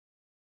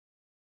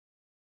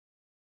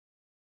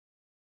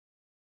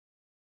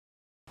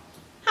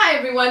Hi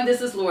everyone,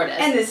 this is Lourdes.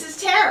 And this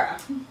is Tara.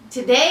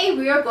 Today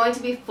we are going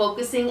to be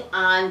focusing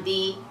on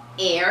the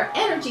air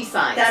energy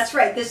signs. That's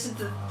right. This is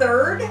the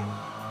third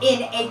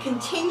in a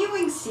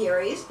continuing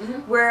series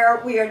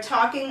where we are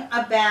talking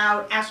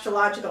about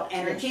astrological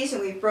energies,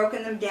 and we've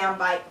broken them down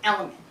by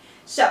element.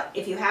 So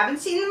if you haven't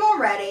seen them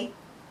already,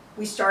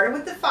 we started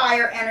with the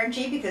fire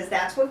energy because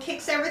that's what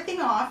kicks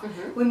everything off.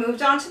 We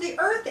moved on to the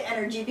earth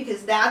energy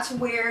because that's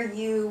where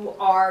you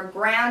are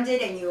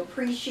grounded and you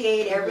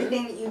appreciate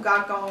everything that you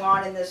got going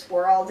on in this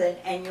world,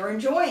 and you're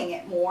enjoying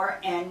it more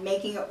and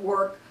making it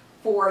work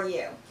for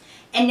you.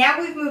 And now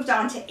we've moved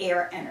on to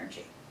air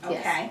energy,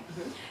 okay? Yes.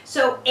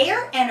 So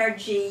air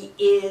energy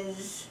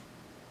is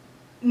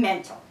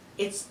mental,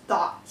 it's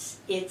thoughts,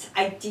 it's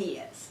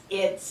ideas,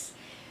 it's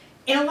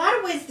in a lot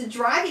of ways the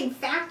driving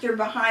factor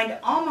behind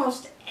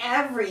almost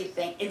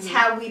everything. It's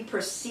how we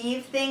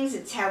perceive things,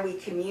 it's how we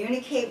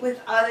communicate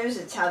with others,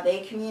 it's how they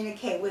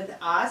communicate with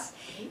us,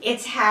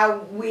 it's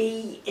how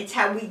we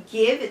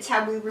give, it's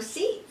how we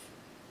receive.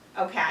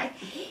 Okay?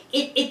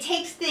 It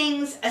takes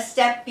things a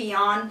step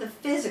beyond the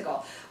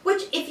physical,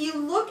 which if you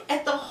look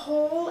at the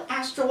whole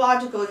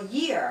astrological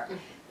year,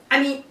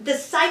 I mean, the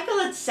cycle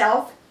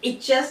itself,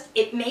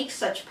 it makes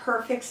such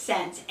perfect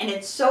sense, and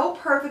it's so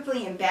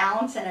perfectly in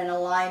balance and in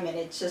alignment.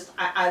 It's just,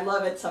 I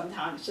love it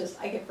sometimes.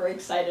 Just, I get very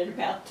excited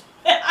about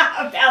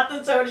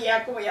the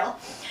zodiac wheel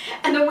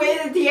and the way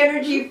that the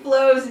energy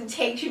flows and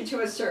takes you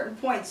to a certain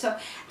point. So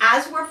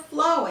as we're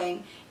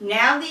flowing,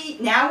 now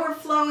we're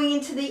flowing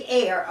into the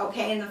air,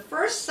 okay? And the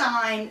first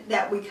sign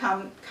that we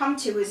come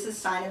to is the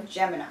sign of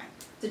Gemini,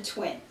 the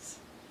twins.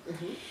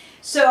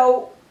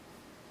 So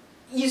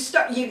you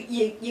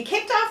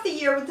kicked off the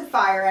year with the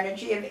fire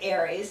energy of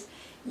Aries.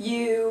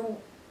 You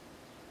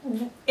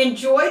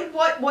enjoyed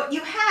what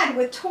you had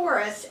with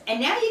Taurus, and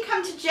now you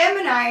come to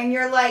Gemini and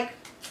you're like,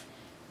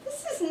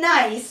 this is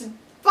nice,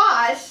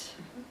 but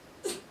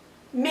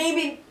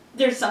maybe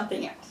there's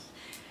something else.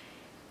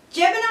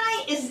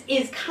 Gemini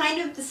is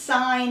kind of the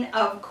sign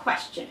of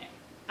questioning,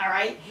 all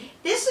right?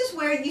 This is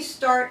where you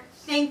start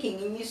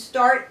thinking, and you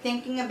start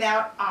thinking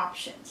about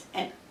options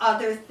and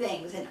other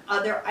things and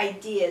other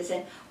ideas,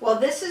 and well,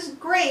 this is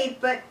great,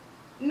 but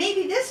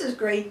maybe this is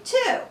great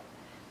too.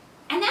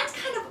 And that's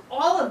kind of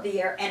all of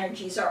the air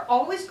energies are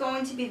always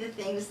going to be the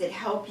things that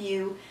help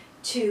you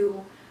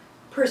to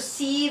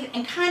perceive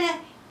and kind of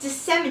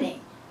disseminate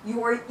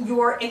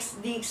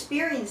the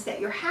experience that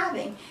you're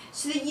having,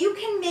 so that you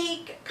can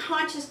make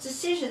conscious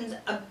decisions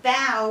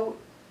about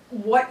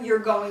what you're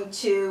going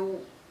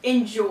to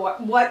enjoy,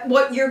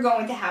 what you're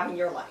going to have in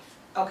your life,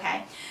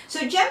 okay? So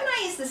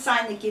Gemini is the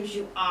sign that gives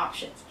you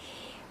options.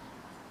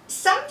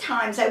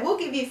 Sometimes, I will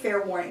give you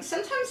fair warning,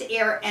 sometimes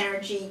air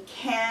energy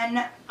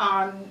can,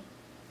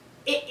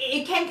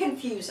 it can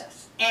confuse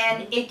us,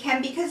 and it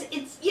can, because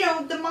it's, you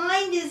know, the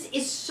mind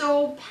is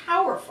so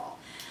powerful.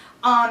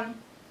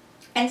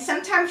 And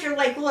sometimes you're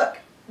like, look,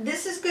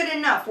 this is good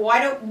enough.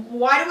 Why do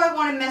I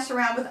want to mess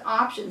around with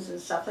options and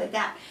stuff like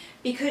that?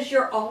 Because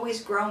you're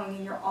always growing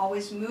and you're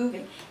always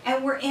moving.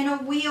 And we're in a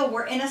wheel,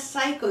 we're in a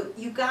cycle.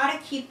 You got to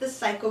keep the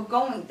cycle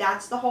going.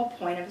 That's the whole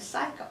point of a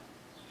cycle.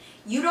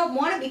 You don't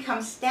want to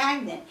become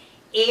stagnant.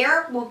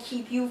 Air will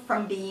keep you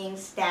from being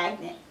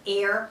stagnant.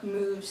 Air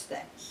moves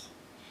things.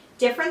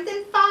 Different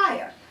than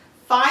fire.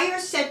 Fire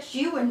sets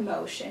you in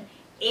motion.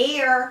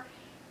 Air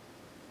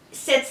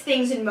sets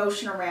things in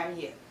motion around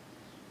you.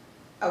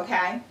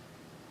 Okay?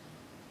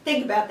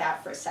 Think about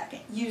that for a second.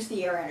 Use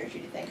the air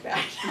energy to think about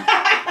it.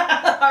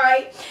 All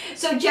right?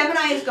 So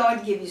Gemini is going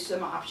to give you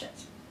some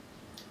options.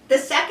 The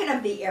second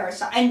of the air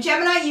sign, and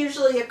Gemini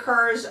usually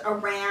occurs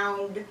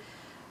around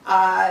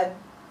like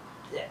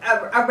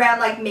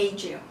May,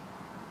 June.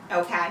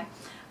 Okay?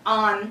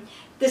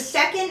 The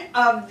second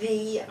of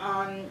the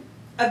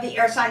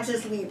air signs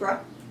is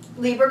Libra.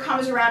 Libra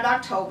comes around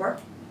October.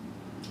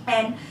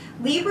 And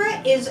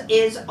Libra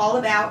is all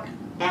about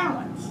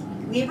balance.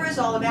 Libra is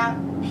all about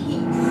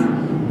peace.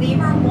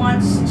 Libra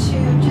wants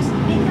to just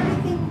make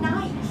everything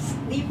nice.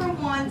 Libra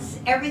wants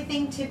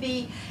everything to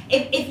be,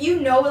 if you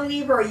know a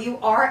Libra or you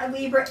are a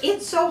Libra,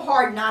 it's so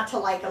hard not to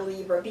like a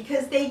Libra,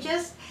 because they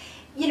just,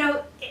 you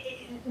know,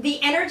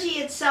 the energy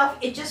itself,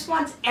 it just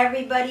wants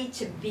everybody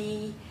to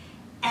be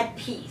at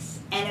peace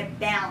and at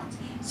balance.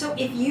 So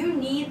if you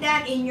need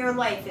that in your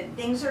life, if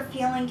things are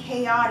feeling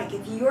chaotic,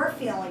 if you're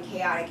feeling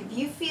chaotic, if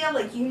you feel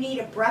like you need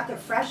a breath of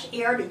fresh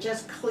air to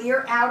just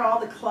clear out all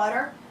the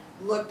clutter,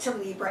 look to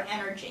Libra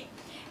energy.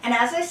 And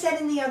as I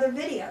said in the other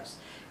videos,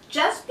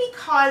 just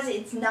because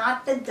it's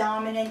not the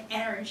dominant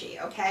energy,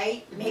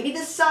 okay? Maybe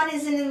the sun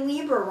isn't in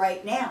Libra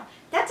right now.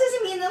 That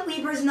doesn't mean that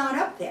Libra is not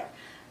up there.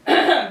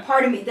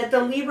 Pardon me, that the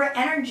Libra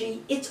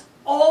energy, it's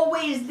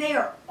always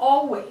there,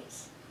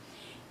 always.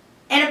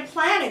 And a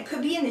planet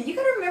could be in there. You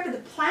got to remember,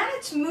 the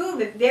planets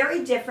move at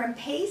very different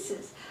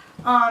paces.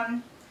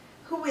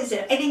 Who is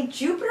it? I think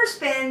Jupiter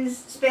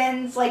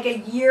spends like a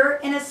year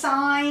in a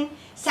sign.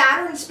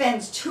 Saturn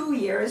spends 2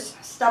 years,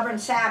 stubborn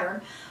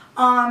Saturn.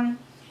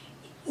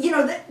 You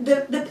know,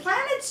 the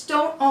planets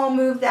don't all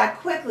move that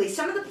quickly.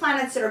 Some of the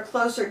planets that are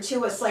closer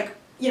to us, like,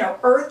 you know,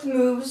 Earth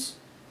moves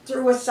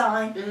through a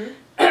sign.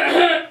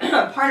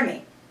 Pardon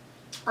me.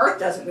 Earth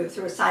doesn't move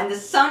through a sign. The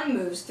sun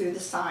moves through the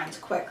signs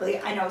quickly.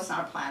 I know it's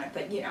not a planet,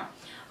 but you know.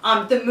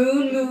 The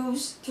moon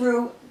moves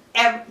through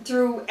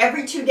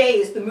every 2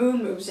 days. The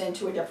moon moves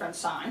into a different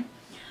sign.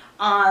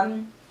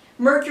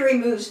 Mercury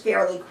moves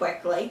fairly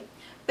quickly.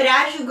 But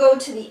as you go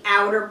to the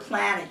outer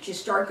planets, you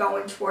start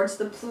going towards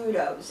the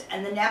Plutos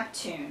and the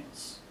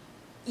Neptunes.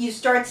 You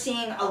start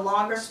seeing a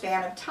longer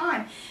span of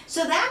time.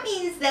 So that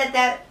means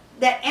that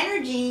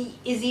energy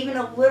is even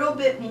a little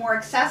bit more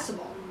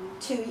accessible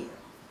to you,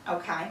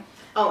 okay?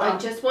 Oh, and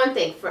just one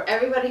thing, for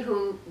everybody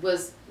who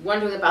was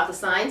wondering about the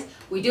signs,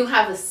 we do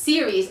have a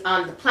series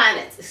on the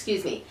planets,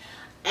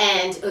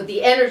 and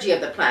the energy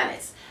of the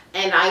planets.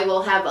 And I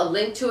will have a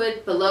link to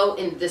it below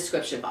in the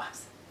description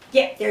box.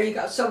 Yeah, there you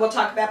go. So we'll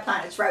talk about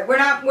planets, right? We're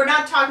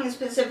not talking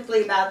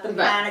specifically about the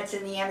planets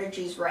and the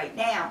energies right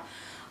now.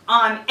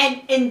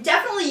 And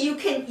definitely you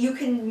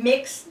can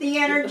mix the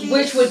energies,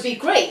 which would be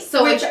great. So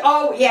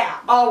oh yeah,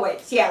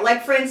 always, yeah.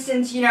 Like for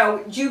instance, you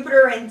know,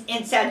 Jupiter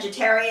in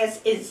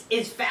Sagittarius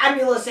is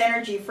fabulous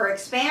energy for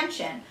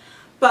expansion,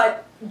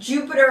 but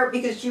Jupiter,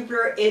 because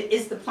Jupiter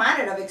is the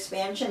planet of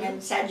expansion,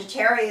 and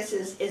Sagittarius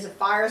is a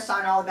fire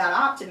sign all about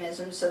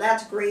optimism, so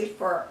that's great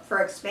for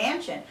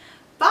expansion.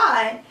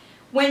 But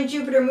when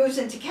Jupiter moves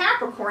into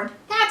Capricorn,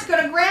 that's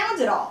going to ground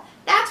it all.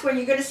 That's when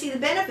you're going to see the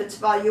benefits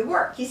of all your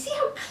work. You see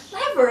how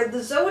clever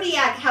the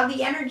zodiac, how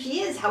the energy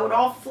is, how it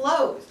all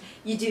flows.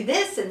 You do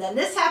this, and then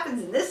this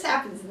happens, and this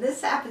happens, and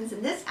this happens,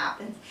 and this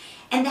happens.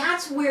 And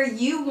that's where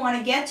you want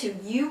to get to.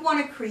 You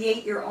want to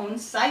create your own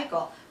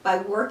cycle by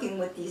working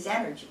with these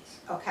energies,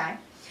 okay?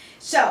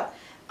 So,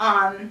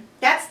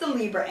 that's the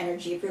Libra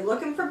energy. If you're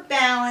looking for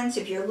balance,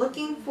 if you're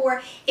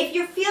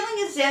feeling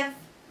as if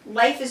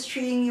life is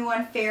treating you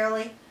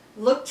unfairly,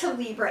 look to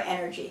Libra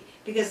energy,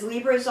 because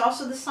Libra is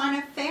also the sign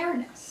of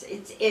fairness.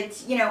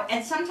 It's you know,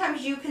 and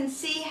sometimes you can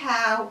see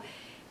how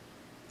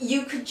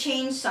you could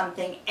change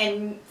something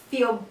and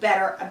feel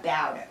better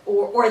about it,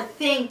 or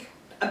think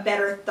a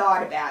better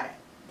thought about it.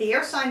 The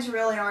air signs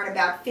really aren't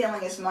about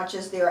feeling as much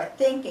as they're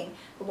thinking,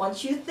 but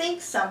once you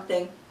think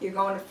something, you're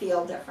going to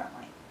feel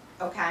differently,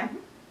 okay?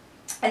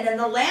 And then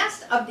the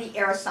last of the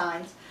air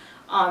signs,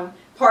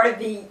 part of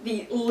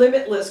the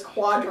limitless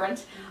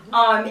quadrant,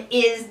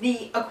 is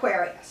the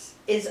Aquarius,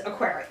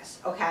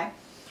 okay?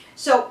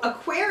 So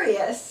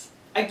Aquarius,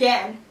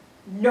 again,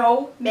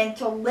 no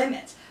mental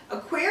limits.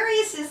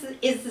 Aquarius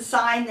is the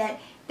sign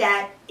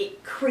that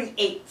it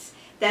creates,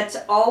 that's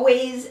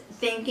always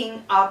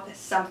thinking up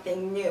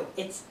something new.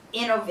 It's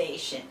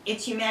innovation,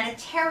 it's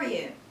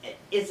humanitarianism,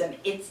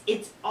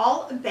 it's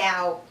all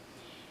about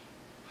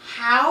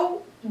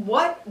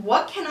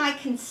what can I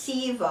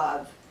conceive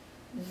of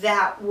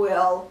that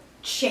will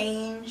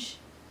change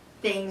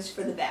things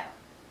for the better.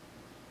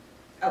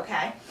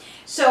 Okay?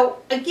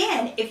 So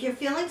again, if you're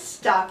feeling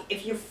stuck,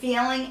 if you're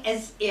feeling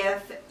as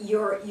if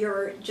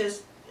you're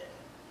just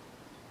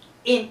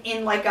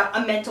in like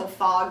a mental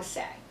fog,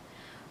 say,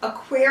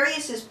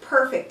 Aquarius is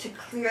perfect to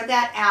clear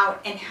that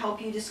out and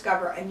help you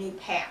discover a new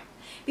path.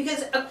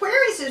 Because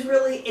Aquarius is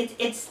really,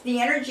 it's the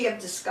energy of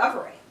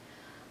discovery.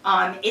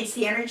 It's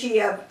the energy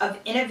of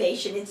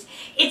innovation. It's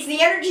the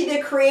energy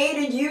that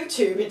created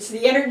YouTube. It's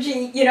the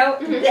energy, you know,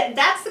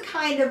 that's the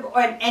kind of,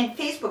 and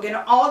Facebook and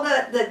all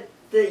the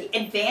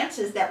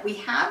advances that we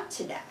have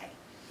today.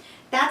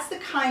 That's the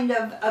kind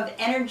of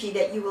energy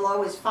that you will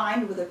always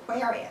find with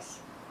Aquarius.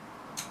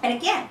 And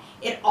again,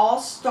 it all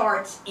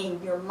starts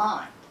in your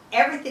mind.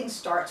 Everything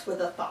starts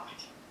with a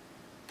thought.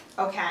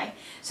 Okay?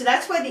 So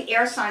that's why the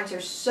air signs are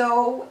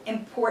so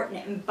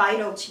important and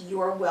vital to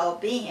your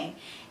well-being.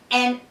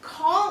 And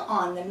call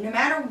on them no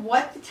matter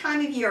what the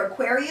time of year.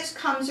 Aquarius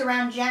comes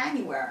around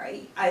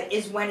January,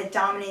 is when it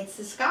dominates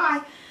the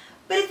sky.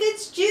 But if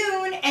it's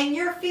June and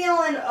you're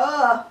feeling,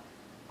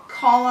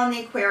 call on the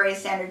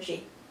Aquarius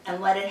energy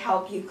and let it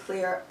help you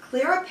clear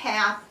a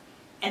path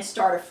and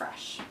start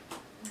afresh.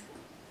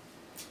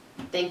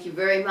 Thank you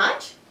very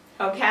much.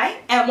 Okay,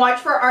 and watch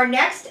for our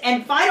next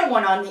and final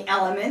one on the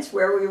elements,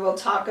 where we will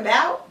talk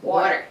about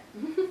water.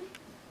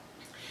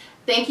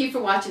 Thank you for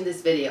watching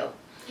this video.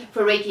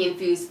 For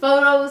Reiki-infused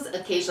photos,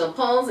 occasional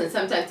polls, and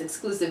sometimes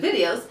exclusive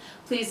videos,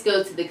 please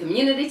go to the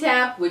Community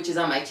tab, which is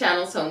on my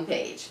channel's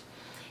homepage.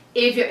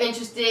 If you're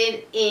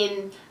interested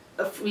in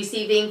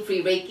receiving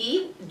free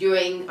Reiki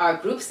during our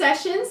group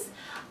sessions,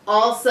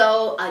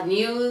 also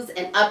news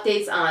and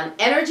updates on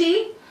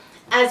energy,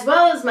 as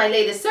well as my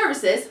latest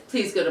services,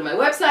 please go to my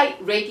website,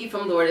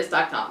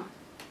 ReikiFromLourdes.com.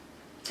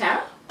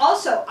 Tara?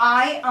 Also,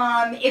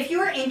 if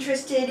you're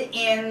interested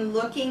in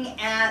looking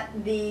at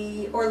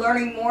or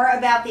learning more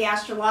about the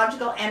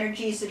astrological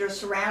energies that are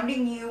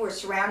surrounding you or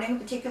surrounding a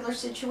particular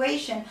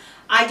situation,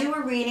 I do a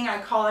reading. I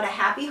call it a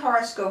happy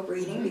horoscope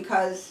reading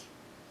because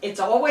it's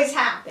always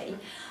happy.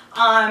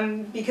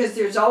 Because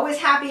there's always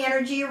happy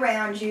energy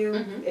around you.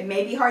 It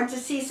may be hard to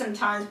see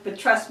sometimes, but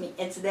trust me,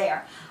 it's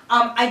there.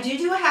 I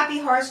do a happy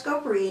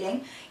horoscope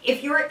reading.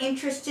 If you're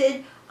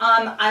interested,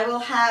 I will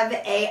have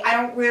I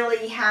don't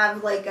really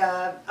have like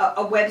a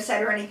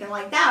website or anything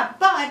like that,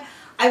 but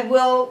I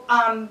will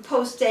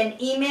post an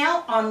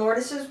email on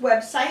Lourdes's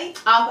website.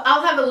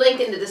 I'll have a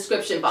link in the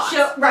description box.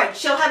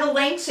 She'll have a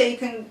link, so you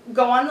can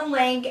go on the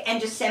link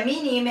and just send me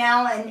an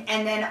email,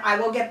 and then I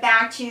will get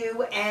back to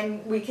you,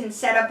 and we can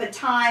set up a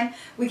time.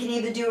 We can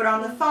either do it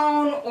on the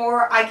phone,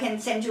 or I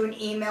can send you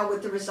an email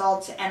with the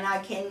results, and I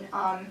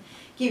can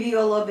give you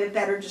a little bit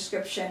better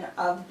description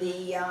of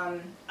the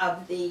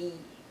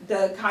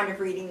kind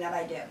of reading that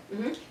I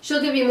do.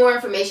 She'll give you more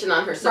information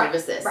on her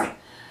services. Right.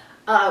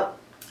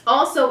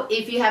 Also,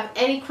 if you have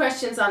any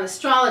questions on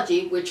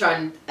astrology, which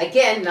are,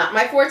 again, not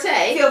my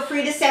forte, feel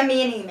free to send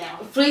me an email.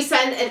 Please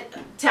send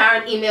Tara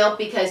an email,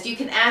 because you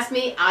can ask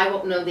me, I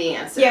won't know the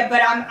answer. Yeah,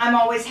 but I'm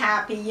always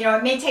happy. You know,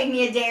 it may take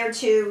me a day or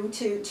two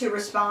to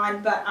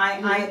respond, but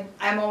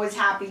I'm always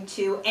happy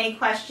to, any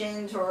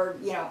questions or,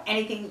 you know,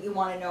 anything that you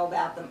want to know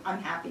about them, I'm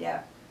happy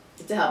to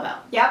help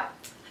out. Yep.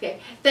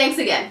 Okay, thanks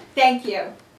again. Thank you.